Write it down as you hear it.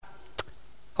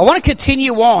I want to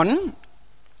continue on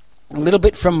a little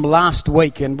bit from last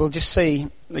week, and we'll just see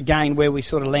again where we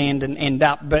sort of land and end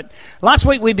up. But last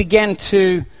week we began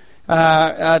to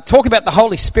talk about the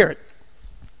Holy Spirit,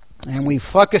 and we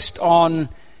focused on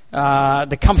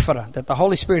the Comforter, that the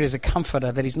Holy Spirit is a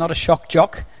comforter, that he's not a shock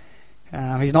jock.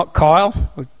 He's not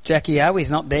Kyle or Jackie O.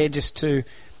 He's not there just to,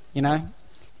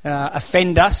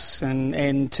 offend us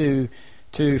and to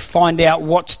find out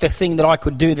what's the thing that I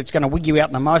could do that's going to wig you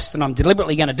out the most, and I'm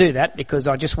deliberately going to do that because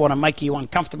I just want to make you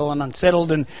uncomfortable and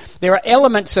unsettled. And there are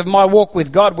elements of my walk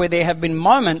with God where there have been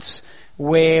moments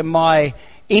where my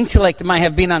intellect may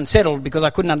have been unsettled because I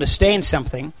couldn't understand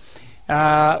something,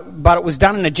 but it was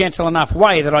done in a gentle enough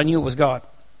way that I knew it was God.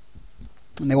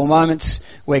 And there were moments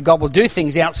where God will do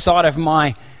things outside of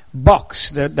my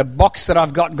box, the box that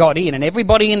I've got God in. And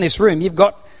everybody in this room, you've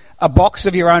got a box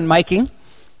of your own making.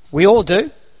 We all do.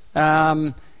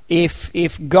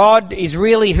 If God is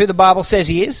really who the Bible says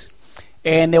he is,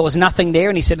 and there was nothing there,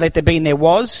 and he said, let there be, and there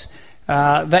was,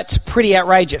 that's pretty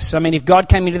outrageous. I mean, if God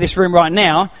came into this room right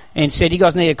now and said, you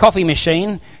guys need a coffee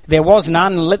machine, there was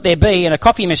none, and let there be, and a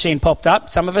coffee machine popped up,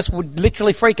 some of us would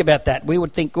literally freak about that. We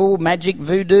would think, oh, magic,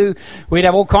 voodoo, we'd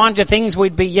have all kinds of things,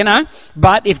 we'd be,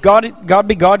 But if God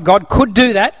be God, God could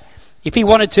do that if he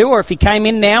wanted to, or if he came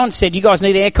in now and said, you guys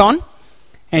need aircon,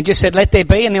 and just said, let there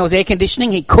be, and there was air conditioning,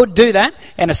 he could do that,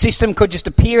 and a system could just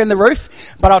appear in the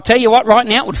roof. But I'll tell you what, right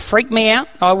now, it would freak me out.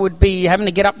 I would be having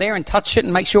to get up there and touch it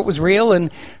and make sure it was real, and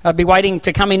I'd be waiting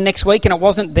to come in next week, and it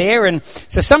wasn't there. And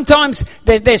so sometimes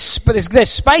there's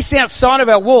space outside of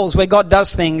our walls where God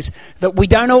does things that we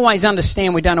don't always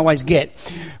understand, we don't always get.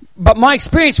 But my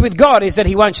experience with God is that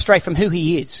he won't stray from who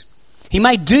he is. He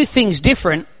may do things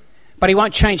different, but he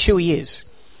won't change who he is.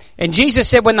 And Jesus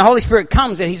said when the Holy Spirit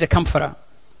comes that he's a comforter.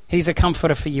 He's a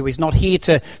comforter for you. He's not here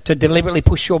to deliberately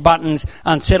push your buttons,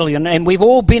 unsettle you. And we've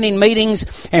all been in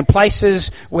meetings and places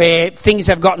where things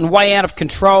have gotten way out of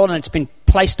control and it's been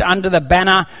placed under the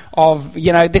banner of,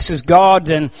 this is God.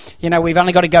 And, we've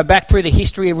only got to go back through the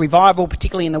history of revival,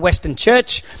 particularly in the Western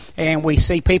church. And we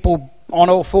see people on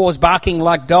all fours barking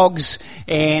like dogs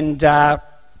and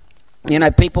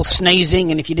people sneezing,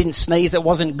 and if you didn't sneeze, it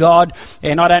wasn't God.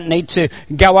 And I don't need to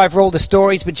go over all the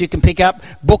stories, but you can pick up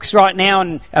books right now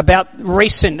and about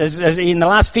recent, as in the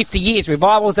last 50 years,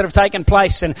 revivals that have taken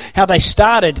place and how they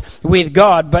started with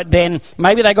God, but then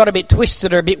maybe they got a bit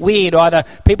twisted or a bit weird. Either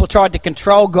people tried to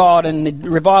control God and the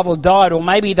revival died, or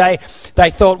maybe they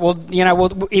thought,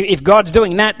 if God's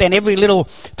doing that, then every little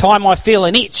time I feel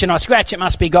an itch and I scratch, it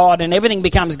must be God, and everything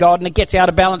becomes God, and it gets out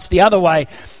of balance the other way.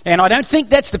 And I don't think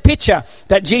that's the picture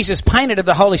that Jesus painted of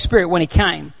the Holy Spirit when he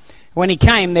came. When he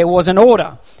came, there was an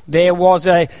order. There was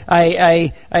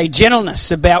a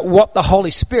gentleness about what the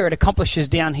Holy Spirit accomplishes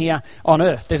down here on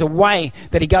earth. There's a way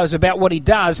that he goes about what he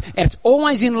does, and it's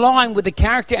always in line with the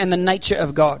character and the nature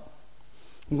of God.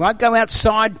 We won't go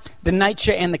outside the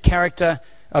nature and the character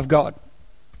of God.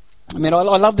 I mean, I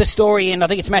love the story, and I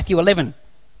think it's Matthew 11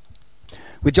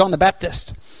 with John the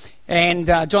Baptist. And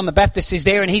John the Baptist is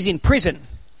there, and he's in prison.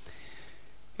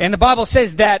 And the Bible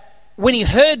says that when he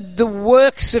heard the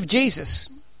works of Jesus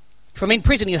from in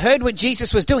prison, he heard what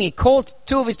Jesus was doing. He called a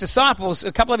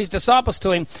couple of his disciples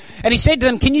to him, and he said to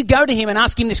them, can you go to him and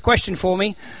ask him this question for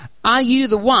me? Are you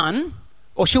the one,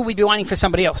 or should we be waiting for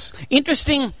somebody else?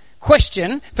 Interesting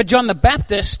question for John the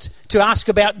Baptist to ask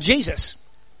about Jesus.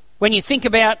 When you think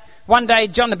about one day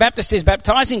John the Baptist is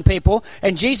baptizing people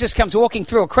and Jesus comes walking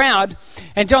through a crowd,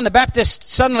 and John the Baptist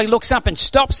suddenly looks up and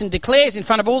stops and declares in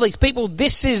front of all these people,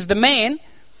 this is the man.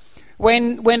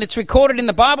 When it's recorded in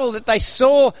the Bible that they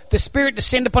saw the Spirit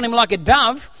descend upon him like a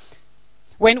dove,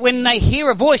 when they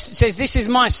hear a voice that says, this is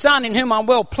my son in whom I'm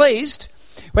well pleased,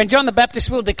 when John the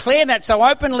Baptist will declare that so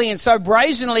openly and so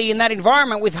brazenly in that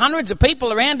environment with hundreds of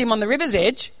people around him on the river's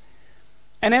edge,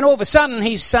 and then all of a sudden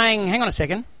he's saying, hang on a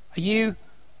second, Are you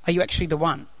actually the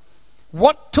one?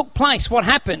 What took place? What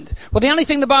happened? Well, the only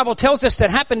thing the Bible tells us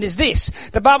that happened is this.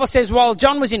 The Bible says while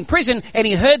John was in prison and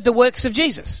he heard the works of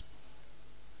Jesus.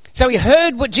 So he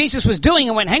heard what Jesus was doing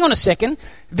and went, hang on a second,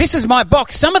 this is my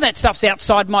box. Some of that stuff's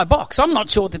outside my box. I'm not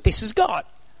sure that this is God.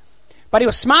 But he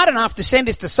was smart enough to send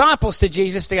his disciples to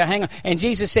Jesus to go, hang on. And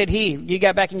Jesus said, here, you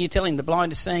go back and you tell him the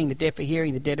blind are seeing, the deaf are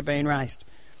hearing, the dead are being raised.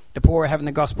 The poor are having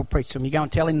the gospel preached to them. You go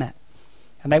and tell him that.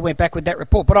 And they went back with that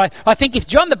report. But I think if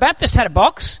John the Baptist had a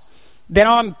box, then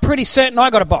I'm pretty certain I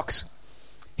got a box.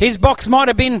 His box might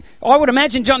have been, I would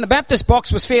imagine John the Baptist's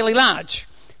box was fairly large.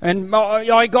 And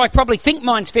I probably think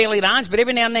mine's fairly large, but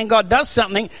every now and then God does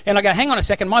something, and I go, hang on a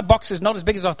second, my box is not as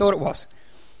big as I thought it was.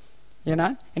 You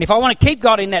know? And if I want to keep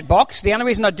God in that box, the only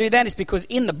reason I do that is because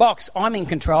in the box, I'm in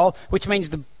control, which means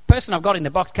the person I've got in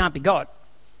the box can't be God.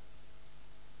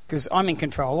 because I'm in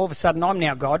control. All of a sudden, I'm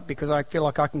now God because I feel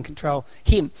like I can control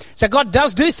him. So God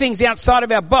does do things outside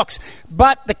of our box,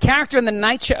 but the character and the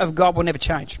nature of God will never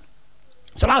change.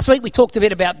 So last week we talked a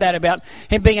bit about that, about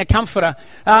him being a comforter.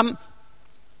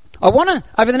 I want to,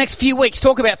 over the next few weeks,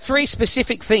 talk about 3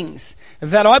 specific things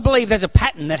that I believe there's a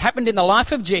pattern that happened in the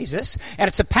life of Jesus, and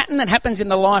it's a pattern that happens in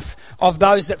the life of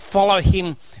those that follow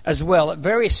him as well, at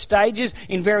various stages,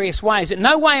 in various ways. In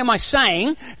no way am I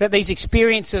saying that these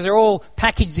experiences are all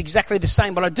packaged exactly the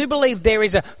same, but I do believe there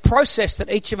is a process that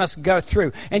each of us go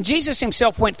through. And Jesus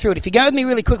himself went through it. If you go with me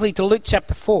really quickly to Luke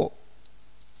chapter 4.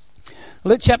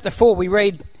 Luke chapter 4, we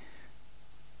read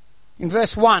in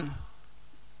verse 1.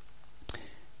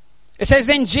 It says,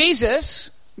 then Jesus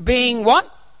being what?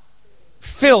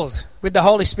 Filled with the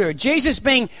Holy Spirit. Jesus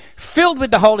being filled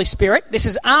with the Holy Spirit. This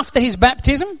is after his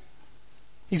baptism.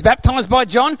 He's baptized by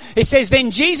John. It says, then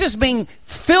Jesus being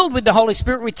filled with the Holy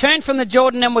Spirit returned from the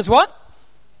Jordan and was what?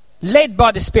 Led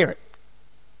by the Spirit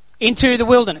into the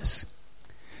wilderness.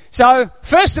 So,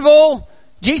 first of all,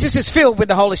 Jesus is filled with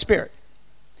the Holy Spirit.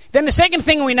 Then the second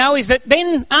thing we know is that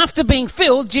then after being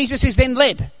filled, Jesus is then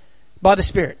led by the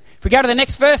Spirit. If we go to the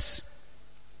next verse,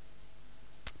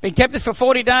 being tempted for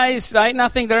 40 days, they ate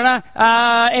nothing,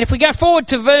 and if we go forward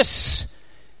to verse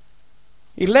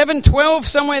 11, 12,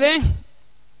 somewhere there.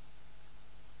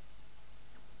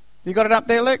 You got it up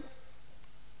there, Luke?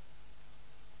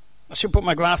 I should put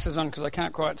my glasses on because I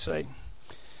can't quite see.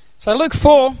 So Luke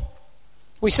 4,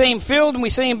 we see him filled and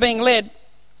we see him being led.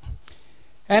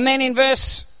 And then in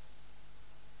verse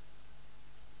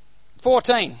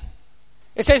 14,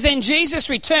 it says, then Jesus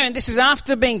returned. This is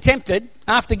after being tempted,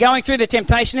 after going through the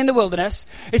temptation in the wilderness.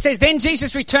 It says, then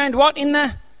Jesus returned what? In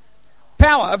the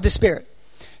power of the Spirit.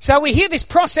 So we hear this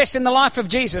process in the life of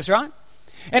Jesus, right?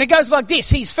 And it goes like this.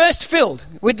 He's first filled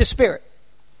with the Spirit.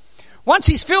 Once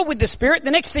he's filled with the Spirit,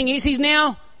 the next thing is he's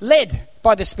now led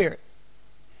by the Spirit.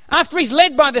 After he's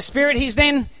led by the Spirit, he's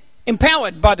then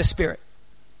empowered by the Spirit.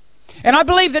 And I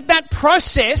believe that that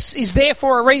process is there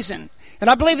for a reason. And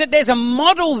I believe that there's a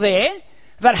model there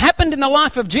that happened in the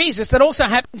life of Jesus that also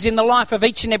happens in the life of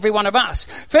each and every one of us.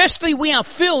 Firstly, we are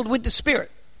filled with the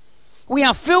Spirit. We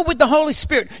are filled with the Holy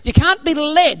Spirit. You can't be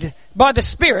led by the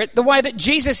Spirit the way that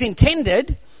Jesus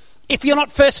intended if you're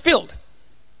not first filled.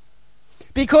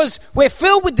 Because we're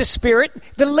filled with the Spirit,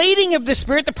 the leading of the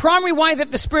Spirit, the primary way that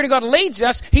the Spirit of God leads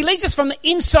us, he leads us from the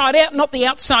inside out, not the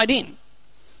outside in.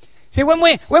 See, when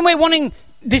we're wanting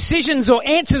decisions or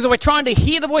answers, or we're trying to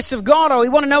hear the voice of God, or we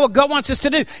want to know what God wants us to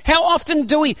do, how often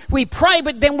do we pray,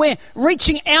 but then we're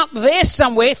reaching out there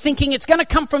somewhere thinking it's going to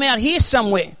come from out here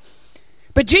somewhere.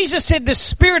 But Jesus said, the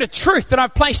Spirit of truth that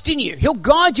I've placed in you, he'll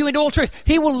guide you into all truth.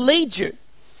 He will lead you.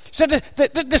 So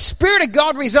the Spirit of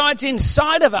God resides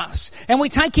inside of us, and we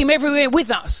take him everywhere with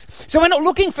us. So we're not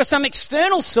looking for some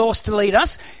external source to lead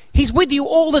us. He's with you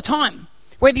all the time.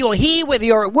 Whether you're here, whether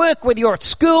you're at work, whether you're at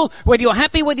school, whether you're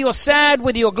happy, whether you're sad,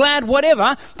 whether you're glad,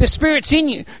 whatever, the Spirit's in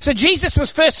you. So Jesus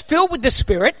was first filled with the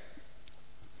Spirit.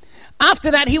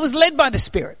 After that, he was led by the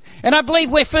Spirit. And I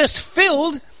believe we're first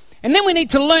filled, and then we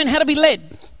need to learn how to be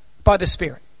led by the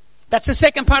Spirit. That's the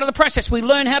second part of the process. We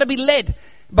learn how to be led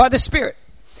by the Spirit.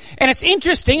 And it's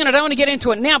interesting, and I don't want to get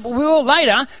into it now, but we will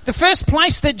later. The first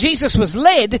place that Jesus was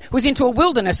led was into a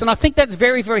wilderness, and I think that's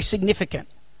very, very significant.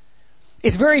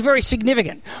 It's very, very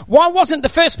significant. Why wasn't the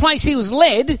first place he was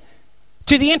led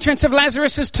to the entrance of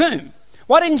Lazarus' tomb?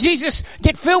 Why didn't Jesus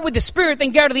get filled with the Spirit,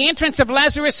 then go to the entrance of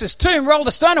Lazarus' tomb, roll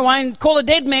the stone away, and call a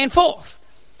dead man forth?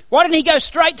 Why didn't he go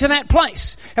straight to that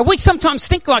place? And we sometimes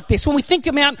think like this. When we think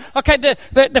about, okay,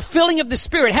 the filling of the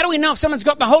Spirit, how do we know if someone's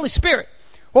got the Holy Spirit?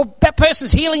 Well, that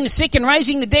person's healing the sick and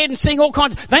raising the dead and seeing all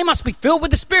kinds. They must be filled with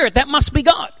the Spirit. That must be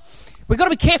God. We've got to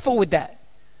be careful with that.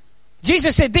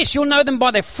 Jesus said this, you'll know them by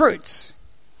their fruits.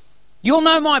 You'll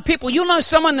know my people. You'll know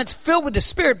someone that's filled with the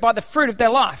Spirit by the fruit of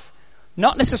their life,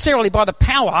 not necessarily by the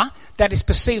power that is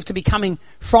perceived to be coming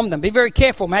from them. Be very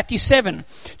careful. Matthew 7,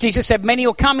 Jesus said, many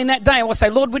will come in that day and will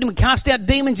say, Lord, didn't we cast out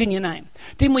demons in your name?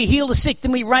 Didn't we heal the sick?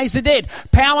 Didn't we raise the dead?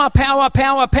 Power, power,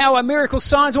 power, power, miracles,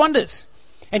 signs, wonders.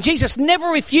 And Jesus never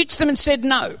refutes them and said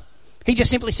no. He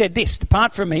just simply said this,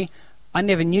 depart from me, I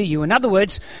never knew you. In other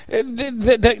words,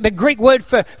 the Greek word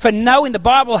for know in the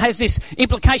Bible has this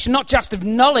implication not just of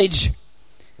knowledge,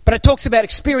 but it talks about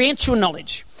experiential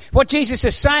knowledge. What Jesus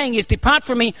is saying is, depart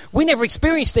from me, we never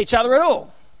experienced each other at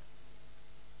all.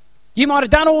 You might have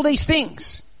done all these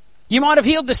things. You might have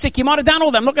healed the sick. You might have done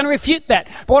all that. I'm not going to refute that.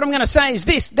 But what I'm going to say is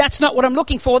this, that's not what I'm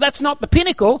looking for. That's not the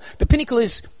pinnacle. The pinnacle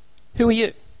is, who are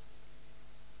you?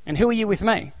 And who are you with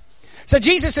me? So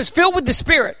Jesus is filled with the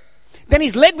Spirit. then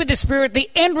he's led with the Spirit. The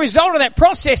end result of that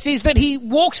process is that he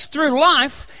walks through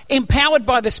life empowered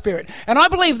by the Spirit. And I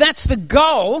believe that's the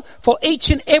goal for each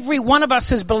and every one of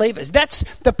us as believers. That's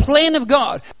the plan of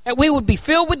God, that we would be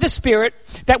filled with the Spirit,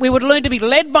 that we would learn to be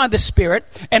led by the Spirit,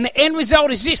 and the end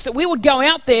result is this, that we would go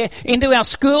out there into our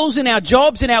schools, in our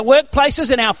jobs, in our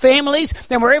workplaces, in our families,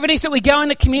 and wherever it is that we go in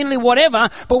the community, whatever,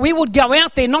 but we would go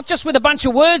out there not just with a bunch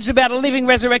of words about a living,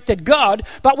 resurrected God,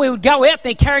 but we would go out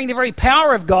there carrying the very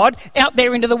power of God out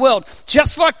there into the world,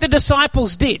 just like the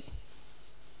disciples did.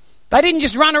 They didn't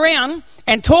just run around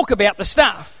and talk about the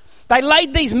stuff. They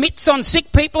laid these mitts on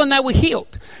sick people and they were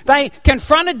healed. They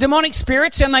confronted demonic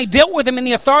spirits and they dealt with them in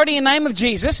the authority and name of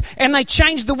Jesus, and they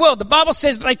changed the world. The Bible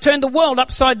says that they turned the world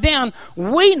upside down.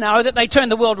 We know that they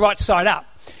turned the world right side up.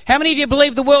 How many of you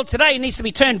believe the world today needs to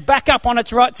be turned back up on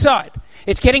its right side?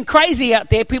 It's getting crazy out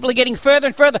there. People are getting further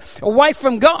and further away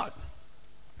from God.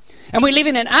 And we live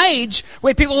in an age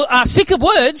where people are sick of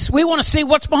words. We want to see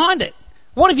what's behind it.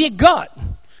 What have you got?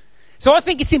 So I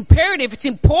think it's imperative, it's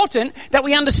important that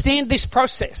we understand this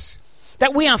process,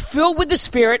 that we are filled with the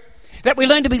Spirit, that we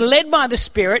learn to be led by the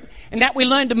Spirit, and that we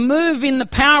learn to move in the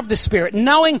power of the Spirit,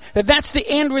 knowing that that's the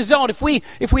end result. If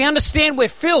we understand we're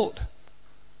filled,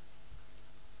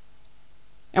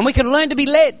 and we can learn to be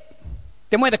led,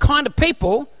 then we're the kind of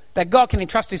people that God can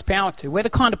entrust His power to. We're the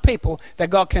kind of people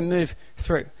that God can move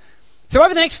through. So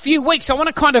over the next few weeks, I want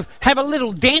to kind of have a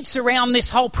little dance around this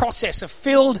whole process of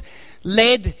filled,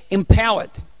 led,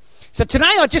 empowered. So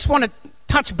today I just want to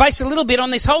touch base a little bit on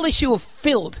this whole issue of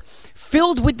filled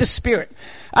with the Spirit.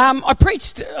 I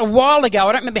preached a while ago,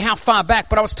 I don't remember how far back,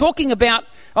 but I was talking about,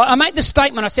 I made the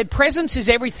statement, I said presence is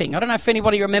everything. I don't know if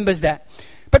anybody remembers that.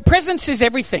 But presence is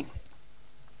everything.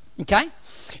 Okay?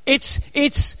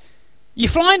 It's you're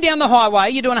flying down the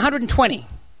highway, you're doing 120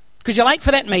 because you're late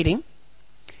for that meeting,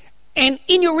 and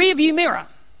in your rearview mirror,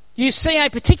 you see a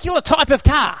particular type of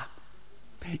car.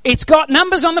 It's got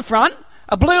numbers on the front,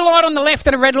 a blue light on the left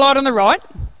and a red light on the right.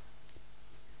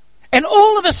 And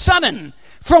all of a sudden,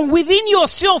 from within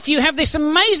yourself, you have this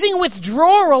amazing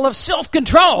withdrawal of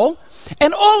self-control,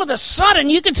 and all of a sudden,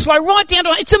 you can slow right down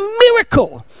to, it's a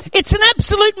miracle. It's an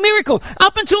absolute miracle.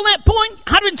 Up until that point,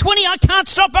 120, I can't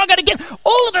stop, I've got to get,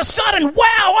 all of a sudden,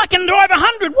 wow, I can drive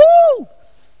 100, woo!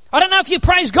 I don't know if you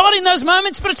praise God in those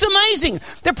moments, but it's amazing.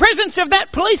 The presence of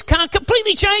that police car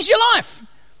completely changed your life.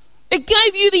 It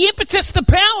gave you the impetus, the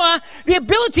power, the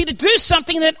ability to do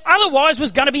something that otherwise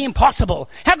was going to be impossible.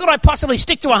 How could I possibly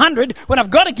stick to 100 when I've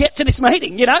got to get to this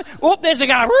meeting, you know? Oh, there's a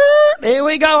guy. There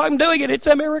we go. I'm doing it. It's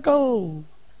a miracle.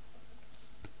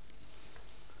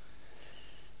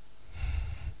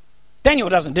 Daniel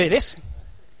doesn't do this.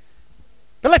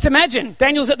 But let's imagine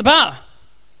Daniel's at the bar.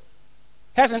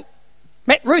 Hasn't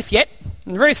met Ruth yet.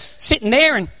 And Ruth's sitting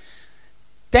there, and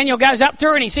Daniel goes up to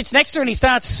her and he sits next to her and he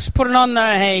starts putting on the,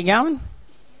 how you going?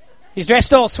 He's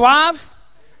dressed all suave,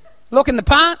 looking the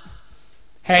part.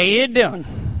 How you doing?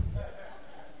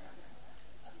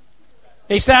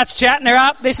 He starts chatting her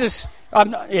up. This is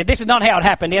not how it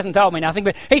happened. He hasn't told me nothing,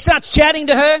 but he starts chatting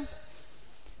to her.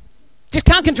 Just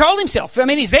can't control himself. I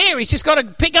mean, he's there. He's just got to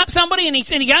pick up somebody and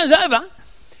he goes over.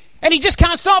 And he just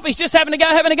can't stop. He's just having to go.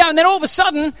 And then all of a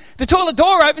sudden, the toilet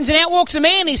door opens and out walks a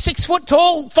man. He's 6 foot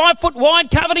tall, 5 foot wide,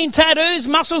 covered in tattoos,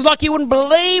 muscles like you wouldn't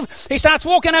believe. He starts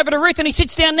walking over to Ruth and he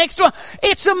sits down next to her.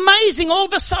 It's amazing. All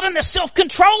of a sudden, the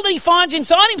self-control that he finds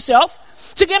inside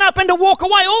himself to get up and to walk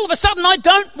away. All of a sudden, I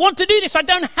don't want to do this. I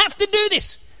don't have to do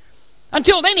this.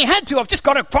 Until then, he had to. I've just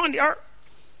got to find her.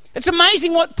 It's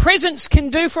amazing what presence can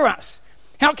do for us.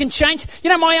 How it can change. You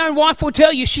know, my own wife will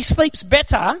tell you she sleeps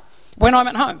better when I'm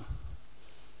at home.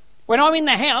 When I'm in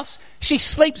the house, she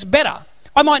sleeps better.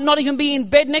 I might not even be in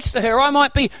bed next to her. I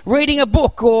might be reading a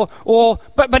book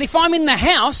but if I'm in the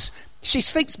house, she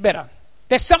sleeps better.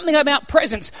 There's something about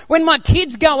presence. When my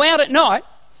kids go out at night,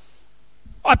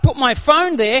 I put my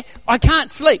phone there, I can't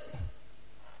sleep.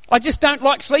 I just don't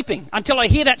like sleeping until I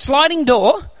hear that sliding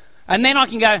door, and then I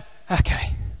can go,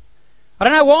 okay. I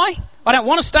don't know why. I don't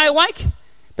want to stay awake,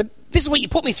 but this is what you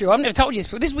put me through. I've never told you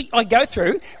this, but this is what I go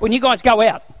through when you guys go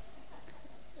out.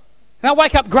 And I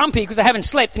wake up grumpy because I haven't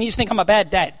slept, and you just think I'm a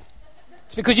bad dad.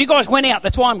 It's because you guys went out.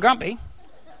 That's why I'm grumpy.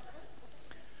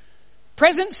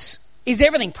 Presence is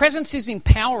everything. Presence is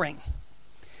empowering.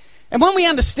 And when we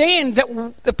understand that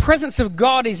the presence of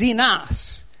God is in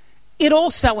us, it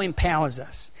also empowers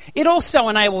us. It also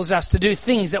enables us to do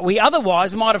things that we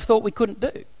otherwise might have thought we couldn't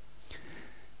do.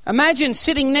 Imagine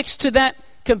sitting next to that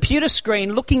computer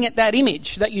screen looking at that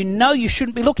image that you know you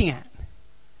shouldn't be looking at.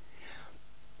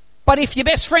 But if your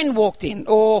best friend walked in,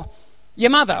 or your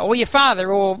mother, or your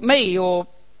father, or me, or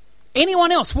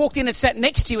anyone else walked in and sat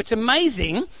next to you, it's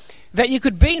amazing that you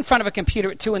could be in front of a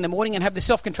computer at 2 a.m. and have the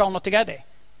self-control not to go there.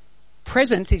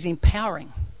 Presence is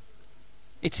empowering.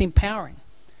 It's empowering.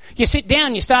 You sit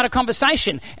down, you start a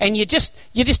conversation, and you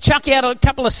just chuck out a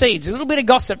couple of seeds, a little bit of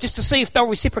gossip, just to see if they'll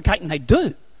reciprocate, and they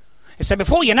do. And so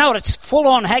before you know it, it's full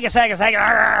on haggis.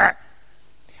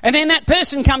 And then that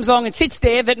person comes along and sits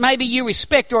there that maybe you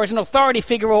respect or as an authority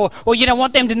figure or you don't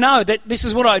want them to know that this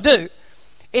is what I do.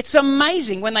 It's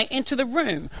amazing when they enter the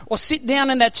room or sit down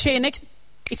in that chair next.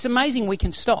 It's amazing we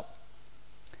can stop.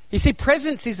 You see,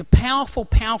 presence is a powerful,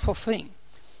 powerful thing.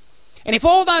 And if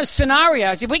all those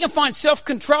scenarios, if we can find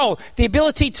self-control, the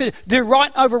ability to do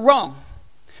right over wrong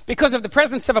because of the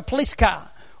presence of a police car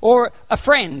or a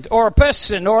friend or a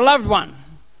person or a loved one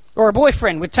or a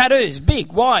boyfriend with tattoos,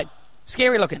 big, wide,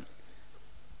 scary looking.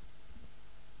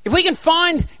 If we can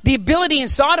find the ability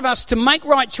inside of us to make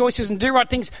right choices and do right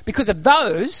things because of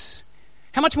those,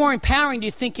 how much more empowering do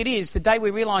you think it is the day we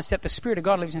realise that the Spirit of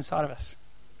God lives inside of us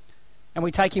and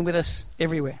we take Him with us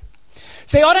everywhere?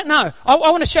 See, I don't know. I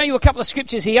want to show you a couple of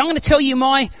scriptures here. I'm going to tell you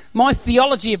my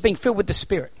theology of being filled with the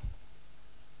Spirit.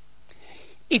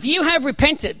 If you have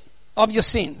repented of your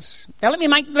sins, now let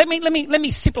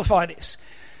me simplify this.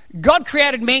 God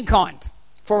created mankind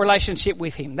for a relationship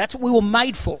with Him. That's what we were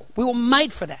made for. We were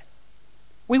made for that.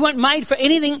 We weren't made for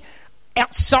anything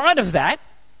outside of that.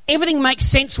 Everything makes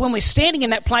sense when we're standing in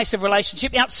that place of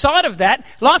relationship. Outside of that,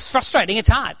 life's frustrating. It's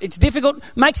hard. It's difficult.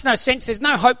 Makes no sense. There's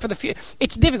no hope for the future.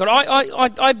 It's difficult.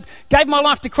 I gave my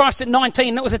life to Christ at 19.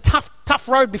 And it was a tough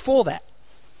road before that.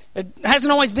 It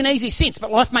hasn't always been easy since,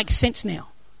 but life makes sense now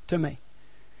to me.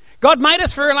 God made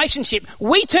us for a relationship.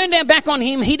 We turned our back on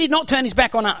Him. He did not turn His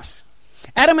back on us.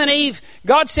 Adam and Eve,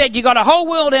 God said, you got a whole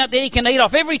world out there. You can eat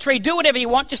off every tree. Do whatever you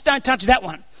want. Just don't touch that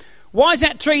one. Why is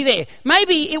that tree there?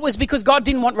 Maybe it was because God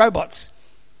didn't want robots.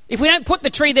 If we don't put the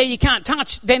tree there you can't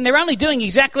touch, then they're only doing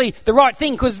exactly the right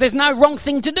thing because there's no wrong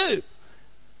thing to do.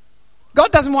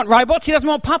 God doesn't want robots. He doesn't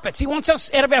want puppets. He wants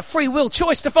us out of our free will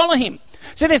choice to follow Him.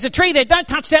 So there's a tree there. Don't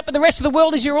touch that, but the rest of the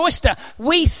world is your oyster.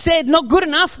 We said, not good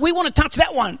enough. We want to touch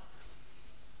that one.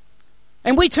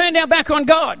 And we turned our back on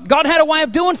God. God had a way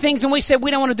of doing things, and we said,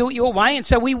 we don't want to do it your way. And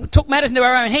so we took matters into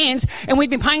our own hands, and we've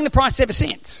been paying the price ever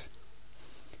since.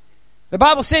 The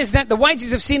Bible says that the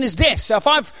wages of sin is death. So if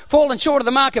I've fallen short of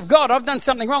the mark of God, I've done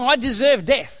something wrong, I deserve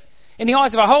death. In the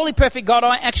eyes of a holy, perfect God,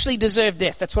 I actually deserve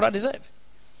death. That's what I deserve.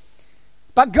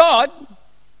 But God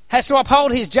has to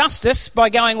uphold His justice by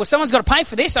going, well, someone's got to pay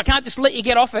for this. I can't just let you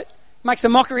get off it. Makes a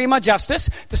mockery of my justice.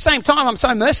 At the same time, I'm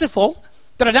so merciful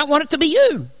that I don't want it to be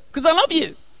you because I love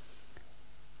you.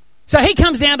 So He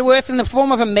comes down to earth in the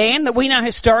form of a man that we know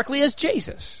historically as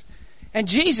Jesus. And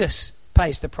Jesus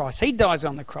pays the price. He dies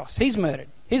on the cross. He's murdered.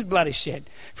 His blood is shed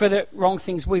for the wrong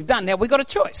things we've done. Now, we've got a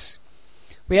choice.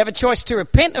 We have a choice to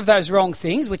repent of those wrong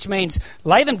things, which means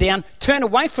lay them down, turn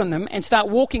away from them, and start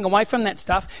walking away from that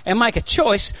stuff and make a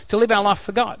choice to live our life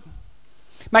for God.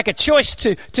 Make a choice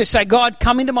to say, God,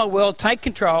 come into my world, take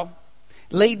control,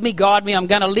 lead me, guide me. I'm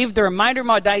going to live the remainder of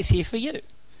my days here for you.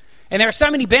 And there are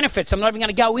so many benefits. I'm not even going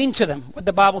to go into them, what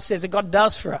the Bible says that God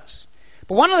does for us.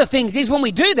 But one of the things is when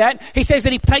we do that, He says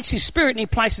that He takes His Spirit and He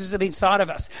places it inside of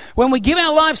us. When we give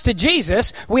our lives to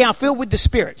Jesus, we are filled with the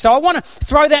Spirit. So I want to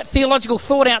throw that theological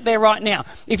thought out there right now.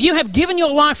 If you have given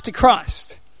your life to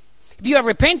Christ, if you have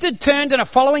repented, turned, and are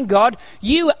following God,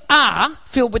 you are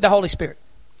filled with the Holy Spirit.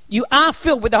 You are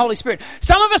filled with the Holy Spirit.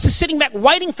 Some of us are sitting back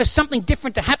waiting for something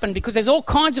different to happen because there's all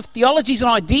kinds of theologies and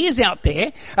ideas out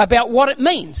there about what it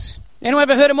means. Anyone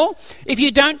ever heard them all? If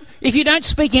you don't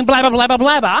speak in blah, blah, blah, blah,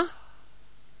 blah, blah,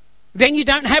 then you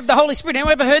don't have the Holy Spirit.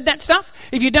 Anyone ever heard that stuff?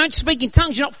 If you don't speak in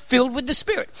tongues, you're not filled with the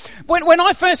Spirit. When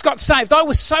I first got saved, I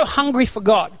was so hungry for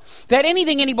God that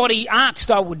anything anybody asked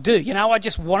I would do. I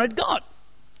just wanted God.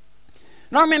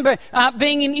 And I remember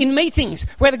being in meetings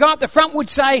where the guy up the front would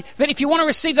say that if you want to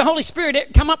receive the Holy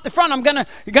Spirit, come up the front. I'm going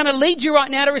to lead you right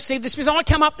now to receive the Spirit. So I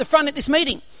come up the front at this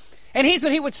meeting. And here's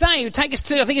what he would say. He would take us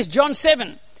to, I think it's John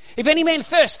 7. If any man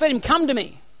thirst, let him come to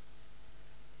me.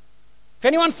 If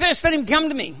anyone thirsts, let him come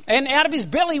to me. And out of his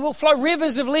belly will flow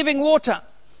rivers of living water.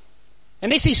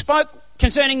 And this he spoke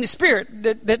concerning the Spirit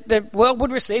that the world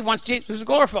would receive once Jesus was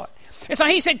glorified. And so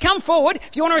he said, come forward.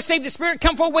 If you want to receive the Spirit,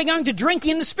 come forward. We're going to drink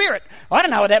in the Spirit. I don't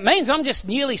know what that means. I'm just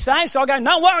newly saved. So I go,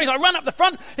 no worries. I run up the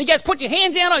front. He goes, put your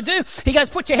hands out. I do. He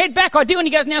goes, put your head back. I do. And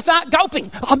he goes, now start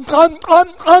gulping. And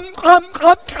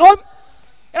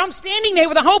I'm standing there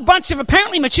with a whole bunch of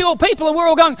apparently mature people and we're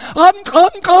all going,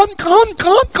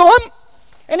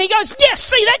 And he goes, yes,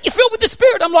 see that? You're filled with the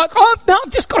Spirit. I'm like, no,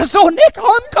 I've just got a sore neck.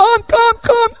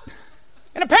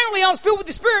 And apparently I was filled with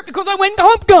the Spirit because I went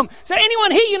gum. So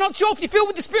anyone here, you're not sure if you're filled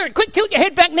with the Spirit, quick, tilt your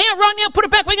head back now, right now, put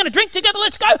it back, we're going to drink together,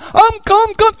 let's go.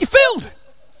 Gum. You're filled.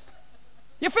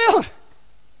 You're filled.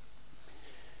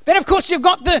 Then, of course, you've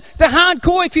got the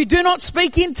hardcore, if you do not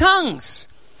speak in tongues.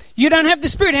 You don't have the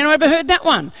Spirit. Anyone ever heard that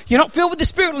one? You're not filled with the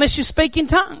Spirit unless you speak in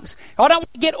tongues. I don't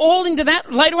want to get all into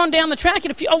that later on down the track.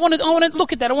 And I want to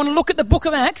look at that. I want to look at the book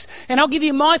of Acts, and I'll give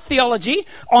you my theology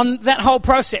on that whole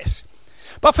process.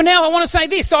 But for now, I want to say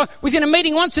this. I was in a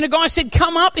meeting once, and a guy said,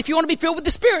 come up if you want to be filled with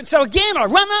the Spirit. So again, I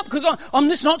run up because I'm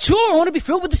just not sure. I want to be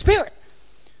filled with the Spirit.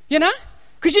 You know?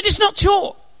 Because you're just not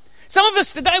sure. Some of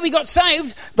us today, we got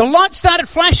saved, the light started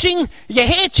flashing, your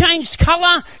hair changed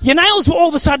colour, your nails were all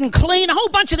of a sudden clean, a whole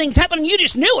bunch of things happened and you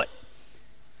just knew it.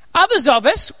 Others of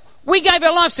us, we gave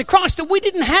our lives to Christ and we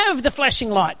didn't have the flashing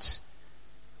lights.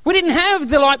 We didn't have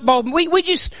the light bulb. We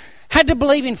just had to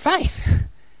believe in faith.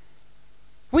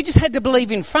 We just had to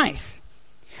believe in faith.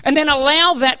 And then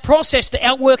allow that process to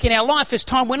outwork in our life as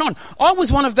time went on. I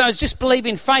was one of those just believe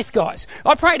in faith guys.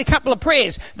 I prayed a couple of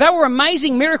prayers. They were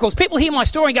amazing miracles. People hear my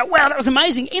story and go, wow, that was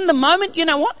amazing. In the moment, you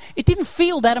know what? It didn't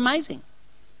feel that amazing.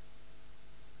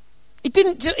 It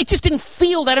just didn't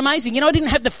feel that amazing. You know, I didn't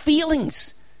have the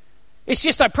feelings. It's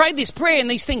just I prayed this prayer and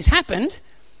these things happened.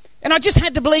 And I just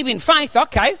had to believe in faith.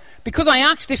 Okay, because I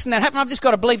asked this and that happened, I've just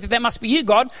got to believe that must be you,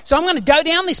 God. So I'm going to go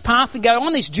down this path and go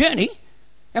on this journey.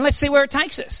 And let's see where it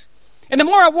takes us. And the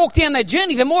more I walk down that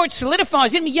journey, the more it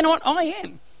solidifies in me, you know what? I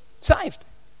am saved.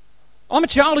 I'm a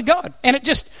child of God. And it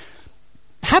just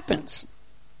happens.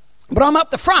 But I'm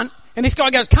up the front, and this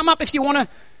guy goes, come up if you want to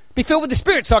be filled with the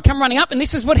Spirit. So I come running up, and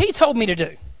this is what he told me to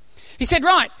do. He said,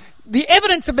 right, the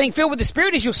evidence of being filled with the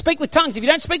Spirit is you'll speak with tongues. If you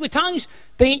don't speak with tongues,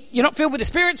 then you're not filled with the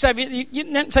Spirit. So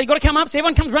you've got to come up. So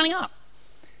everyone comes running up.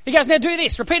 He goes, now do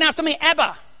this. Repeat after me,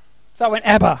 Abba. So I went,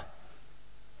 Abba.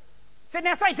 He said,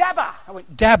 now say dabba. I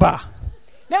went, dabba.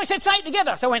 Now he said, say it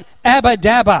together. So I went, abba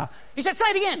dabba. He said, say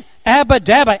it again. Abba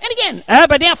dabba. And again,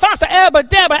 abba, now faster. Abba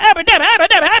dabba, abba dabba, abba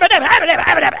dabba, abba dabba, abba dabba,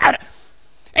 abba dabba, abba dabba.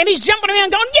 And he's jumping around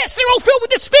going, yes, they're all filled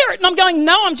with the Spirit. And I'm going,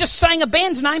 no, I'm just saying a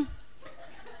band's name.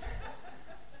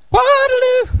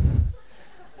 Waterloo.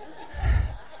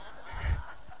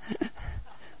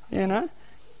 You know?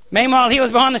 Meanwhile, he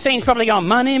was behind the scenes probably going,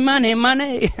 money, money,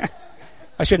 money.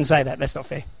 I shouldn't say that. That's not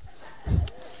fair.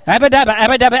 Abba dabba,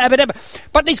 abba dabba, abba dabba.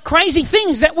 But these crazy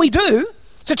things that we do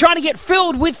to try to get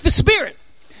filled with the Spirit.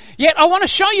 Yet I want to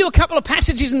show you a couple of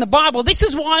passages in the Bible. This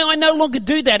is why I no longer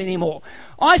do that anymore.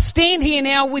 I stand here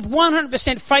now with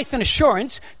 100% faith and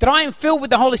assurance that I am filled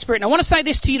with the Holy Spirit. And I want to say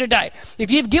this to you today.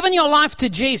 If you've given your life to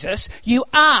Jesus, you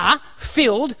are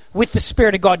filled with the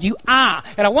Spirit of God. You are.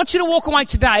 And I want you to walk away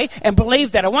today and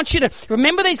believe that. I want you to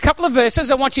remember these couple of verses.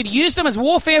 I want you to use them as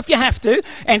warfare if you have to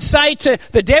and say to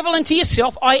the devil and to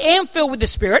yourself, I am filled with the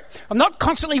Spirit. I'm not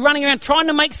constantly running around trying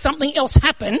to make something else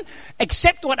happen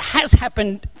except what has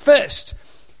happened first.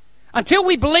 Until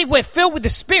we believe we're filled with the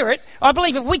Spirit, I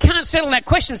believe if we can't settle that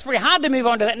question, it's very hard to move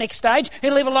on to that next stage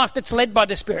and live a life that's led by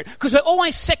the Spirit. Because we're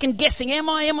always second guessing, am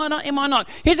I not?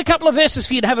 Here's a couple of verses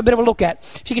for you to have a bit of a look at.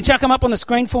 If you can chuck them up on the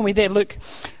screen for me there, Luke.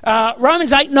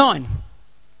 Romans 8:9.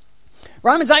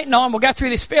 Romans 8:9, we'll go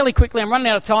through this fairly quickly, I'm running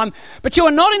out of time. But you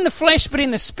are not in the flesh, but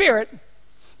in the Spirit,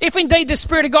 if indeed the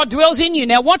Spirit of God dwells in you.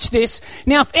 Now watch this.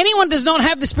 Now if anyone does not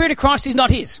have the Spirit of Christ, he's not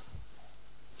his.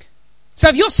 So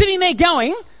if you're sitting there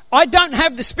going, I don't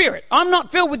have the Spirit, I'm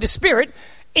not filled with the Spirit,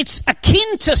 it's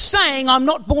akin to saying I'm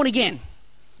not born again.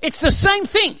 It's the same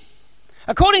thing.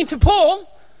 According to Paul,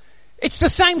 it's the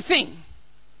same thing.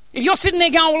 If you're sitting there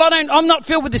going, well, I'm not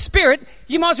filled with the Spirit,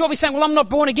 you might as well be saying, well, I'm not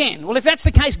born again. Well, if that's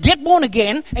the case, get born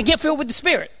again and get filled with the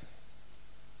Spirit.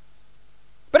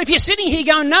 But if you're sitting here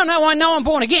going, no, I know I'm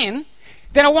born again,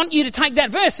 then I want you to take that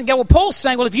verse and go, well, Paul's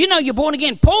saying, well, if you know you're born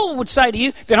again, Paul would say to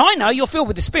you, then I know you're filled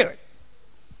with the Spirit.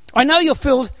 I know you're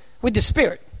filled with the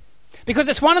Spirit. Because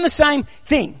it's one and the same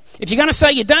thing. If you're going to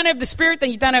say you don't have the Spirit,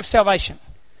 then you don't have salvation.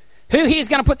 Who here is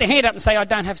going to put their hand up and say, I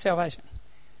don't have salvation?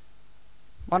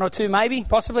 One or two maybe,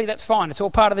 possibly, that's fine. It's all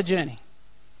part of the journey.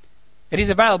 It is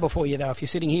available for you, though, if you're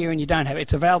sitting here and you don't have it.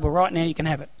 It's available right now, you can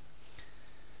have it.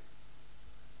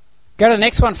 Go to the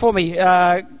next one for me.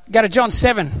 Go to John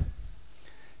 7.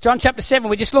 John chapter 7,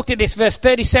 we just looked at this, verse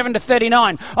 37 to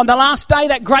 39. On the last day,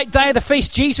 that great day of the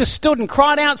feast, Jesus stood and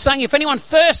cried out, saying, if anyone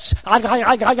thirsts, don't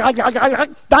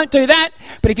do that.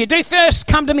 But if you do thirst,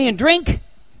 come to me and drink.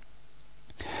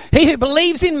 He who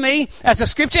believes in me, as the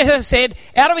scripture has said,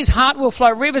 out of his heart will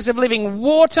flow rivers of living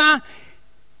water.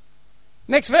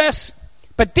 Next verse.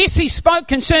 But this he spoke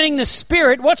concerning the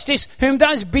Spirit, watch this, whom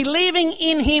those believing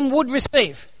in him would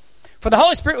receive. For the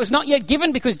Holy Spirit was not yet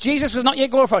given because Jesus was not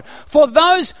yet glorified. For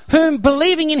those whom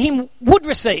believing in him would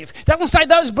receive. It doesn't say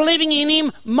those believing in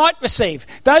him might receive.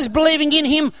 Those believing in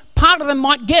him, part of them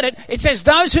might get it. It says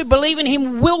those who believe in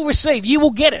him will receive. You will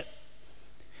get it.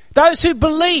 Those who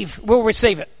believe will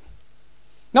receive it.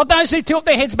 Not those who tilt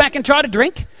their heads back and try to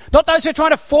drink. Not those who try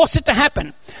to force it to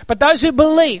happen. But those who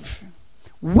believe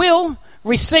will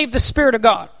receive the Spirit of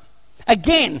God.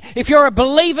 Again, if you're a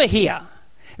believer here,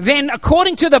 then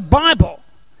according to the Bible,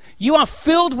 you are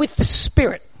filled with the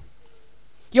Spirit.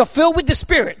 You're filled with the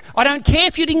Spirit. I don't care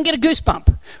if you didn't get a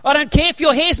goosebump. I don't care if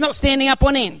your hair's not standing up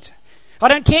on end. I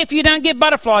don't care if you don't get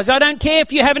butterflies. I don't care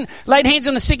if you haven't laid hands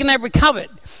on the sick and they've recovered.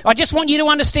 I just want you to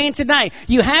understand today,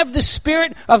 you have the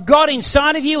Spirit of God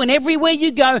inside of you, and everywhere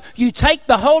you go, you take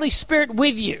the Holy Spirit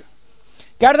with you.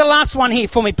 Go to the last one here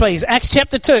for me, please. Acts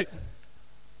chapter 2.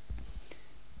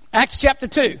 Acts chapter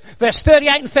 2, verse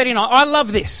 38 and 39. I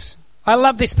love this. I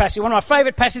love this passage, one of my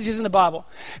favourite passages in the Bible.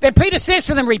 Then Peter says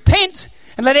to them, repent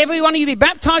and let every one of you be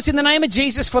baptized in the name of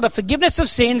Jesus for the forgiveness of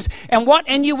sins. And what?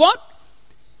 And you what?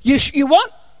 You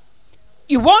what?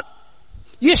 You what?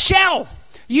 You shall.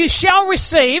 You shall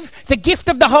receive the gift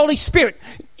of the Holy Spirit.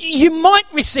 You might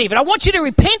receive it. I want you to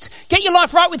repent, get your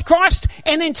life right with Christ,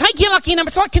 and then take your lucky number.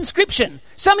 It's like conscription.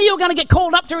 Some of you are going to get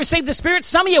called up to receive the Spirit.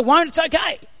 Some of you won't. It's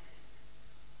okay.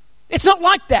 It's not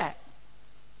like that.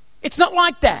 It's not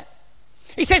like that.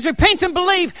 He says, repent and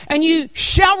believe, and you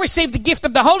shall receive the gift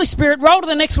of the Holy Spirit. Roll to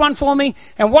the next one for me,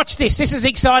 and watch this. This is the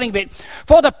exciting bit.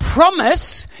 For the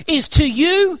promise is to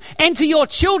you and to your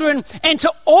children and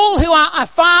to all who are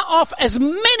afar off, as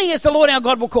many as the Lord our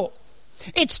God will call.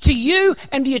 It's to you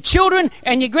and to your children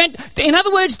and your In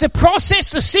other words, the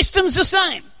process, the system's the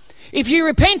same. If you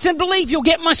repent and believe, you'll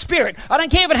get my Spirit. I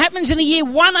don't care if it happens in the year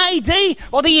 1 AD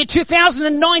or the year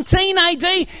 2019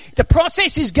 AD. The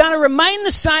process is going to remain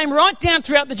the same right down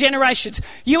throughout the generations.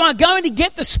 You are going to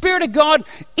get the Spirit of God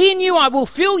in you. I will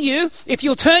fill you if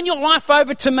you'll turn your life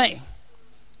over to me.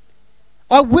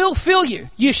 I will fill you.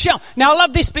 You shall. Now, I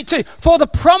love this bit too. For the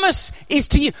promise is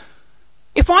to you.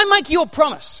 If I make you a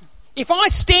promise, if I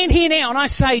stand here now and I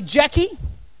say, Jackie,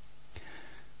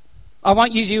 I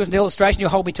won't use you as an illustration, you'll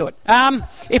hold me to it.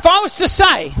 If I was to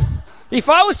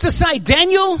say,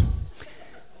 Daniel,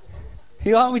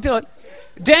 you hold me to it.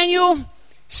 Daniel,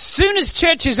 soon as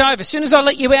church is over, soon as I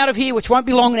let you out of here, which won't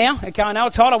be long now, okay, I know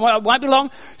it's hot, it won't be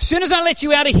long. Soon as I let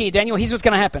you out of here, Daniel, here's what's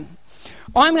going to happen.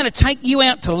 I'm going to take you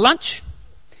out to lunch.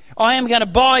 I am going to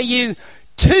buy you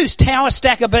 2 Tower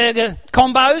Stacker Burger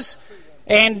combos,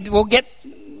 and I'm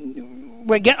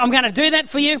going to do that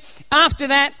for you. After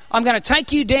that, I'm going to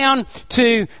take you down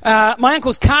to my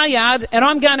uncle's car yard, and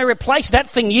I'm going to replace that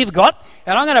thing you've got,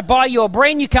 and I'm going to buy you a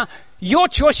brand new car. Your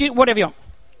choice, whatever you want.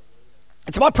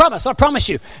 It's my promise, I promise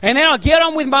you. And then I'll get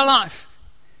on with my life.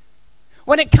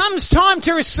 When it comes time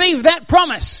to receive that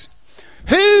promise,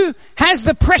 who has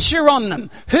the pressure on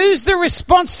them? Who's the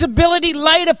responsibility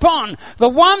laid upon? The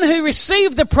one who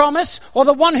received the promise or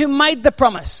the one who made the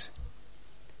promise?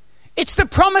 It's the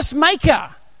promise maker.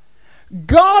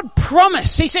 God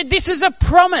promised. He said, this is a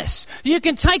promise. You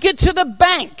can take it to the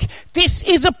bank. This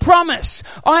is a promise.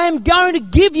 I am going to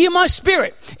give you my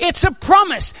Spirit. It's a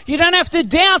promise. You don't have to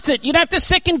doubt it. You don't have to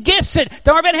second guess it.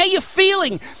 Don't worry about how you're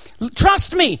feeling.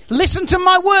 Trust me. Listen to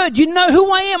my word. You know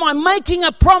who I am. I'm making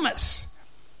a promise.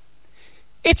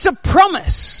 It's a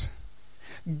promise.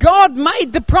 God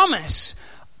made the promise.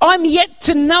 I'm yet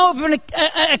to know of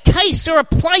a case or a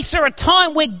place or a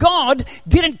time where God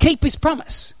didn't keep his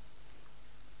promise.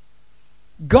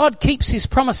 God keeps his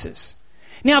promises.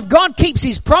 Now, if God keeps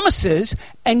his promises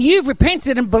and you've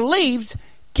repented and believed,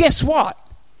 guess what?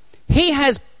 He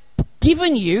has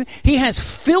given you, he has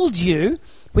filled you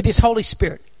with his Holy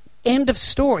Spirit. End of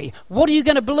story. What are you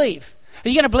going to believe? Are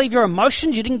you going to believe your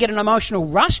emotions? You didn't get an emotional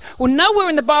rush? Well, nowhere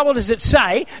in the Bible does it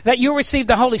say that you'll receive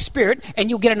the Holy Spirit and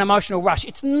you'll get an emotional rush.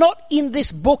 It's not in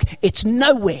this book. It's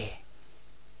nowhere.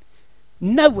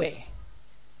 Nowhere.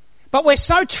 But we're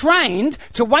so trained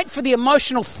to wait for the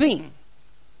emotional thing.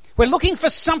 We're looking for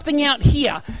something out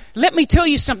here. Let me tell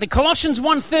you something. Colossians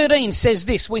 1:13 says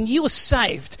this. When you were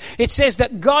saved, it says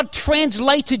that God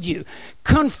translated you,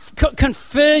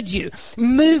 conferred you,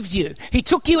 moved you. He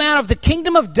took you out of the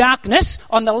kingdom of darkness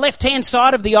on the left-hand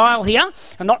side of the aisle here.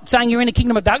 I'm not saying you're in a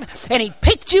kingdom of darkness. And he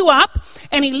picked you up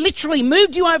and he literally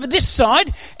moved you over this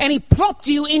side and he plopped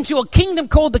you into a kingdom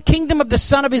called the kingdom of the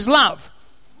Son of his love.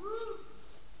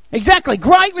 Exactly.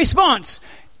 Great response.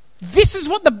 This is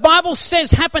what the Bible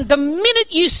says happened. The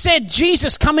minute you said,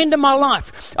 Jesus, come into my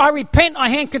life, I repent, I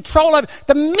hand control over.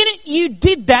 The minute you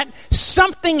did that,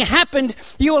 something happened.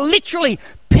 You were literally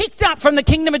picked picked up from the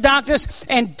kingdom of darkness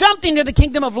and dumped into the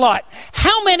kingdom of light.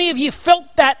 How many of you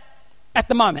felt that at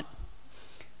the moment?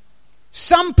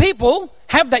 Some people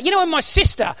have that. You know, when my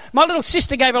little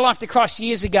sister gave her life to Christ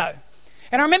years ago.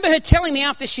 And I remember her telling me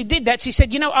after she did that, she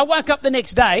said, you know, I woke up the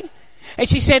next day and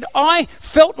she said, I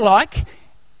felt like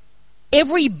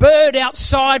every bird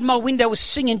outside my window was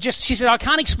singing. She said, I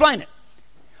can't explain it.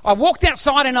 I walked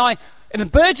outside and the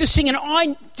birds are singing.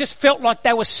 I just felt like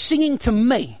they were singing to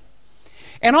me.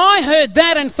 And I heard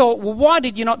that and thought, well, why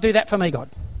did you not do that for me, God?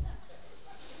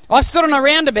 I stood on a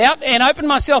roundabout and opened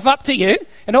myself up to you,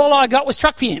 and all I got was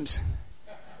truck fumes.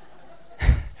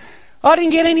 I didn't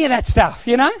get any of that stuff,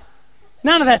 you know?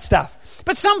 None of that stuff.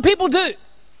 But some people do.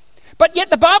 But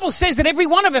yet the Bible says that every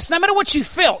one of us, no matter what you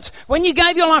felt, when you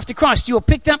gave your life to Christ, you were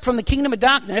picked up from the kingdom of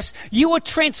darkness, you were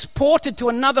transported to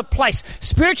another place.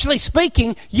 Spiritually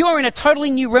speaking, you are in a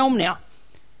totally new realm now.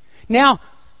 Now,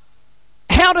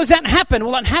 how does that happen?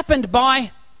 Well, it happened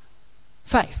by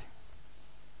faith.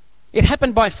 It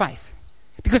happened by faith.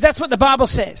 Because that's what the Bible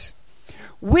says.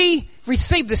 We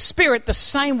receive the Spirit the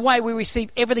same way we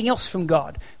receive everything else from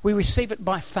God. We receive it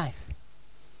by faith.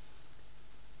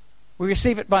 We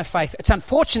receive it by faith. It's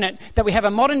unfortunate that we have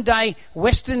a modern day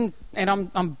Western, and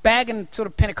I'm bagging sort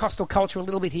of Pentecostal culture a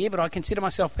little bit here, but I consider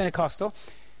myself Pentecostal.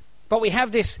 But we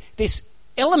have this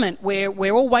element where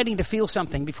we're all waiting to feel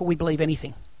something before we believe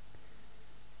anything.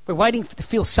 We're waiting to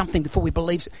feel something before we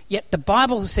believe. Yet the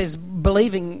Bible says,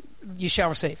 believing you shall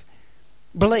receive.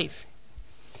 Believe.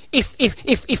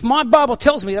 If my Bible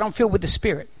tells me that I'm filled with the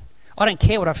Spirit, I don't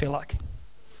care what I feel like.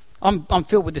 I'm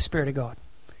filled with the Spirit of God.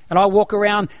 And I walk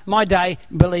around my day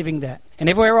believing that. And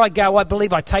everywhere I go, I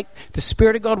believe I take the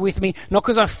Spirit of God with me, not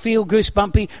because I feel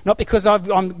goosebumpy, not because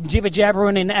I'm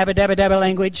jibber-jabbering in abba-dabba-dabba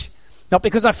language, not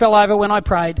because I fell over when I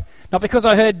prayed, not because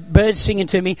I heard birds singing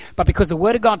to me, but because the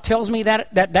Word of God tells me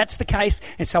that's the case.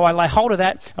 And so I lay hold of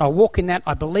that, I walk in that,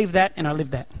 I believe that, and I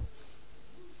live that.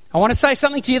 I want to say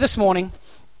something to you this morning.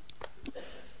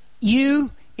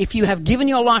 If you have given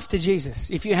your life to Jesus,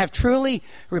 if you have truly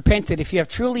repented, if you have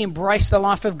truly embraced the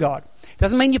life of God,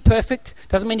 doesn't mean you're perfect,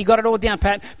 doesn't mean you got it all down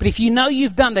pat, but if you know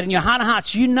you've done that in your heart of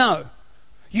hearts, you know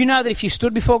that if you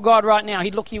stood before God right now,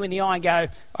 He'd look you in the eye and go,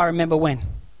 I remember when.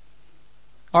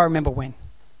 I remember when.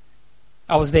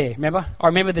 I was there, remember? I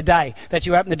remember the day that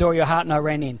you opened the door of your heart and I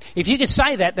ran in. If you could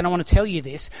say that, then I want to tell you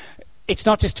this. It's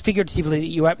not just figuratively that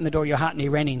you opened the door of your heart and He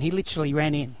ran in. He literally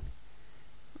ran in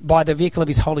by the vehicle of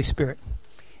His Holy Spirit.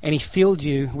 And He filled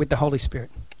you with the Holy Spirit.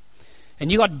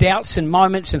 And you got doubts and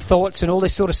moments and thoughts and all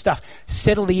this sort of stuff.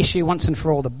 Settle the issue once and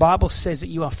for all. The Bible says that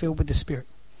you are filled with the Spirit.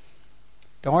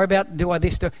 Don't worry about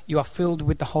you are filled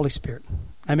with the Holy Spirit.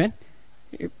 Amen?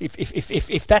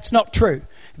 If that's not true,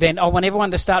 then I want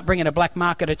everyone to start bringing a black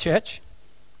marker to church.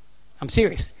 I'm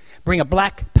serious. Bring a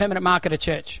black permanent marker to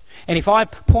church. And if I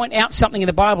point out something in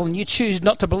the Bible and you choose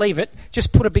not to believe it,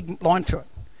 just put a big line through it.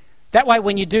 That way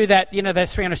when you do that, you know,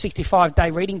 those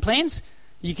 365-day reading plans,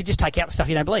 you can just take out the stuff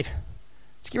you don't believe.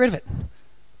 Just get rid of it.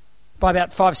 By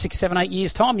about 5, 6, 7, 8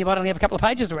 years' time, you might only have a couple of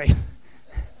pages to read.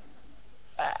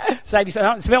 Save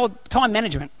yourself. It's about time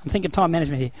management. I'm thinking time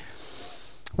management here.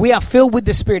 We are filled with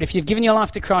the Spirit. If you've given your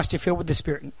life to Christ, you're filled with the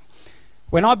Spirit.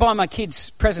 When I buy my kids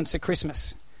presents at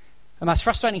Christmas, the most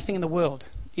frustrating thing in the world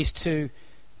is to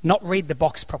not read the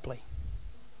box properly.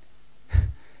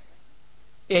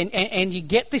 And you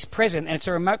get this present, and it's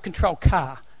a remote control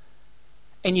car,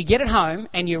 and you get it home,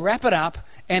 and you wrap it up,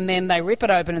 and then they rip it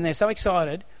open, and they're so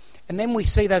excited, and then we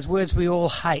see those words we all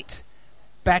hate.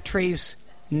 Batteries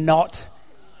not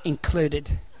included.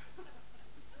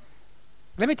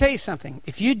 Let me tell you something.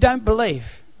 If you don't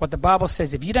believe what the Bible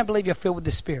says, if you don't believe you're filled with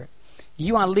the Spirit,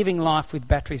 you are living life with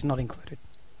batteries not included.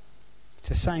 It's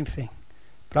the same thing.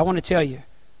 But I want to tell you,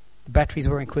 the batteries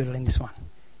were included in this one.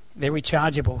 They're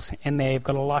rechargeables, and they've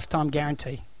got a lifetime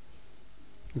guarantee.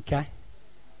 Okay?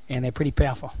 And they're pretty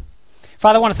powerful.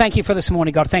 Father, I want to thank you for this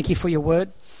morning, God. Thank you for your word.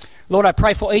 Lord, I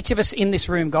pray for each of us in this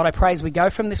room, God. I pray as we go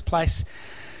from this place,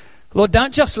 Lord,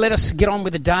 don't just let us get on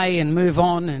with the day and move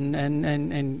on.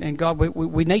 And God,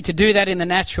 we need to do that in the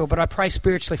natural, but I pray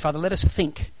spiritually, Father, let us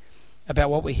think about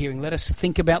what we're hearing. Let us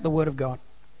think about the word of God.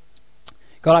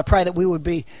 God, I pray that we would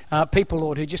be people,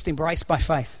 Lord, who just embrace by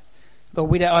faith.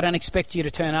 Lord, I don't expect you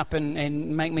to turn up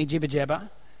and make me jibber-jabber.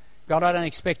 God, I don't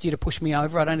expect you to push me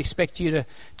over. I don't expect you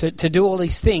to do all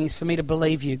these things for me to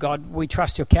believe you. God, we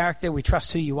trust your character. We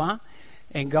trust who you are.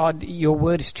 And God, your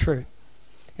word is true.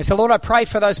 And so, Lord, I pray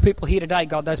for those people here today,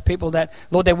 God, those people that,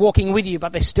 Lord, they're walking with you,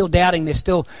 but they're still doubting. They're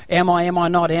still, am I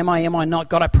not? Am I not?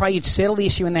 God, I pray you'd settle the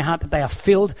issue in their heart that they are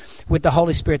filled with the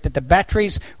Holy Spirit, that the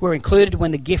batteries were included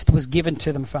when the gift was given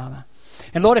to them, Father.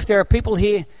 And Lord, if there are people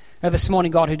here this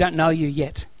morning, God, who don't know you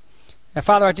yet. Now,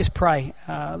 Father, I just pray,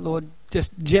 Lord,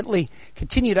 just gently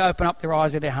continue to open up their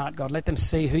eyes of their heart, God. Let them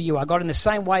see who you are. God, in the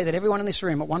same way that everyone in this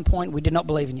room, at one point, we did not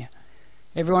believe in you.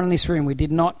 Everyone in this room, we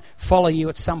did not follow you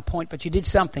at some point, but you did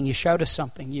something. You showed us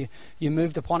something. You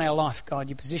moved upon our life, God.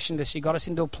 You positioned us. You got us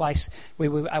into a place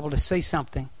where we were able to see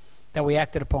something that we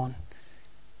acted upon.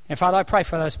 And Father, I pray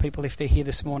for those people if they're here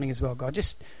this morning as well, God.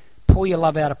 Just pour your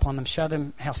love out upon them. Show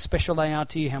them how special they are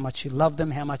to you, how much you love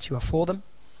them, how much you are for them.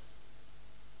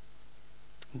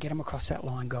 And get them across that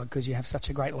line, God, because you have such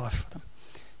a great life for them.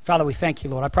 Father, we thank you,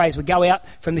 Lord. I pray as we go out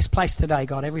from this place today,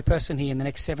 God, every person here in the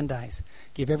next 7 days,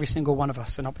 give every single one of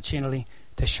us an opportunity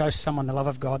to show someone the love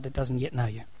of God that doesn't yet know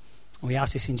you. And we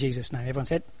ask this in Jesus' name. Everyone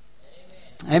said?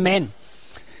 Amen.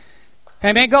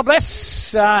 Amen. God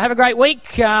bless. Have a great week.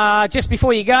 Just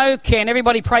before you go, can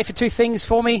everybody pray for 2 things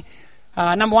for me?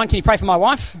 Number 1, can you pray for my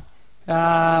wife?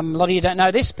 A lot of you don't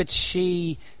know this, but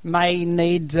she may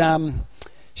need some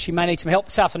help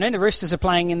this afternoon. The Roosters are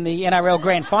playing in the NRL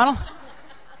Grand Final.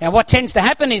 Now, what tends to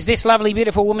happen is this lovely,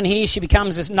 beautiful woman here, she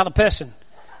becomes another person.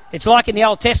 It's like in the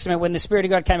Old Testament when the Spirit of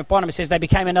God came upon him, it says they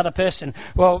became another person.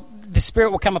 Well, the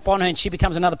Spirit will come upon her and she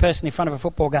becomes another person in front of a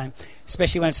football game,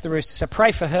 especially when it's the Roosters. So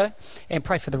pray for her and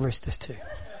pray for the Roosters too.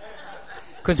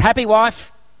 Because happy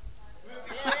wife,